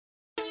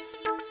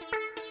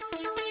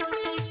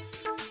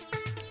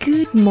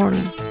Good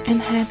morning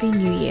and Happy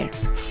New Year.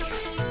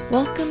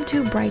 Welcome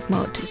to Bright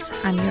Motives.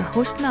 I'm your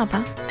host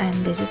Naba, and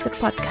this is a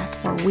podcast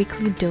for a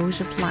weekly dose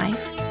of life,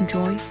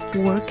 joy,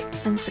 work,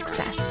 and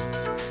success.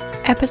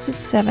 Episode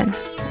 7,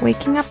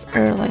 Waking Up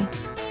Early.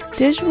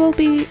 This will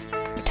be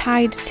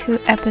tied to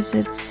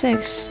Episode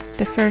 6,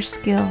 the first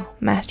skill,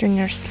 mastering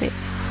your sleep.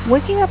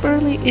 Waking up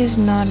early is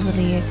not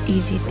really an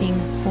easy thing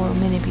for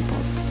many people.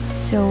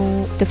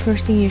 So the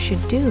first thing you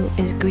should do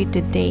is greet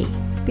the day.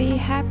 Be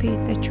happy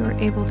that you're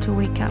able to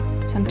wake up.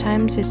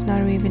 Sometimes it's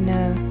not even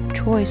a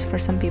choice for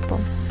some people.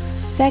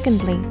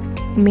 Secondly,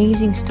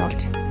 amazing start.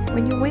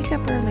 When you wake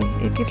up early,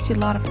 it gives you a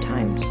lot of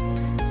times.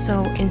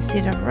 So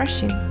instead of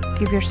rushing,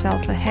 give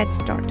yourself a head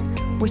start,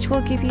 which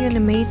will give you an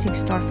amazing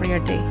start for your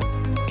day.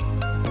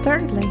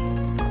 Thirdly,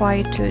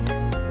 quietude.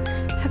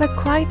 Have a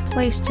quiet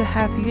place to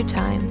have you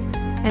time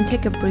and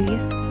take a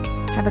breath,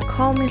 have a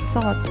calming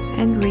thoughts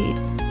and read.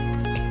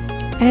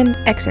 And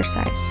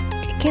exercise.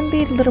 It can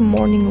be a little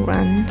morning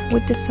run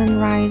with the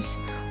sunrise,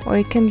 or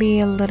it can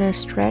be a little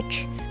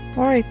stretch,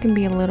 or it can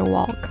be a little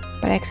walk,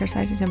 but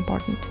exercise is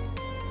important.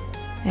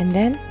 And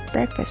then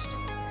breakfast.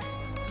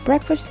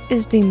 Breakfast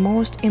is the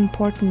most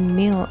important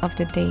meal of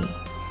the day.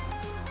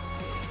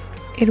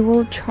 It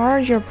will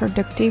charge your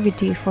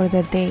productivity for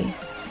the day.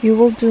 You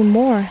will do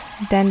more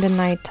than the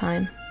night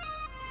time.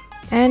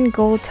 And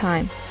goal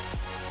time.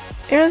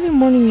 Early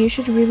morning you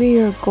should review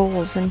your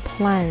goals and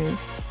plans.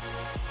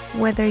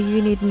 Whether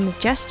you need an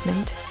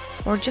adjustment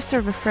or just a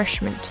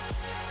refreshment,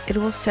 it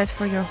will set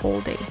for your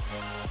whole day.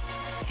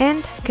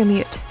 And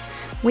commute.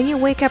 When you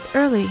wake up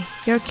early,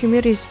 your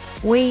commute is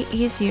way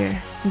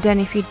easier than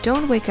if you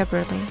don't wake up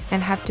early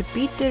and have to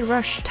beat the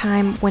rush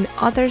time when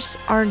others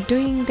are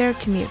doing their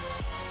commute.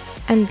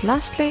 And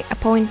lastly,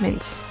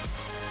 appointments.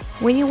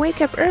 When you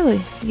wake up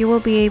early, you will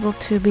be able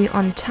to be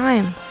on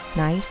time,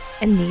 nice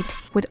and neat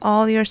with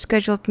all your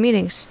scheduled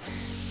meetings.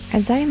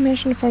 As I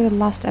mentioned for the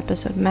last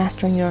episode,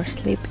 mastering your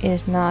sleep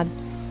is not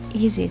an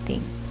easy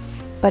thing.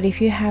 But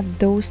if you have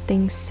those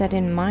things set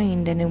in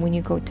mind, and then when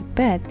you go to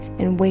bed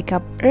and wake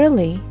up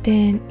early,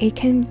 then it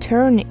can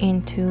turn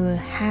into a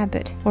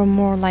habit, or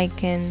more like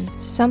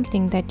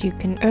something that you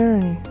can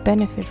earn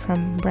benefit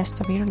from the rest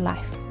of your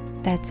life.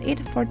 That's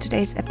it for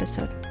today's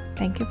episode.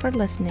 Thank you for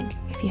listening.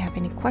 If you have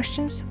any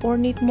questions or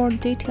need more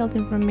detailed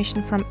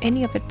information from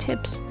any of the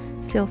tips,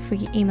 feel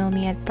free to email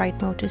me at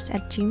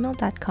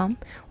brightmotives@gmail.com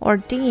or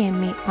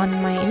DM me on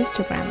my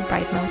Instagram,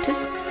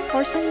 brightmotives,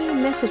 or send me a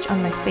message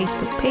on my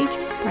Facebook page,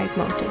 Bright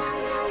Motives.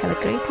 Have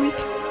a great week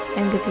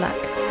and good luck.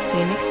 See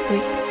you next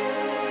week.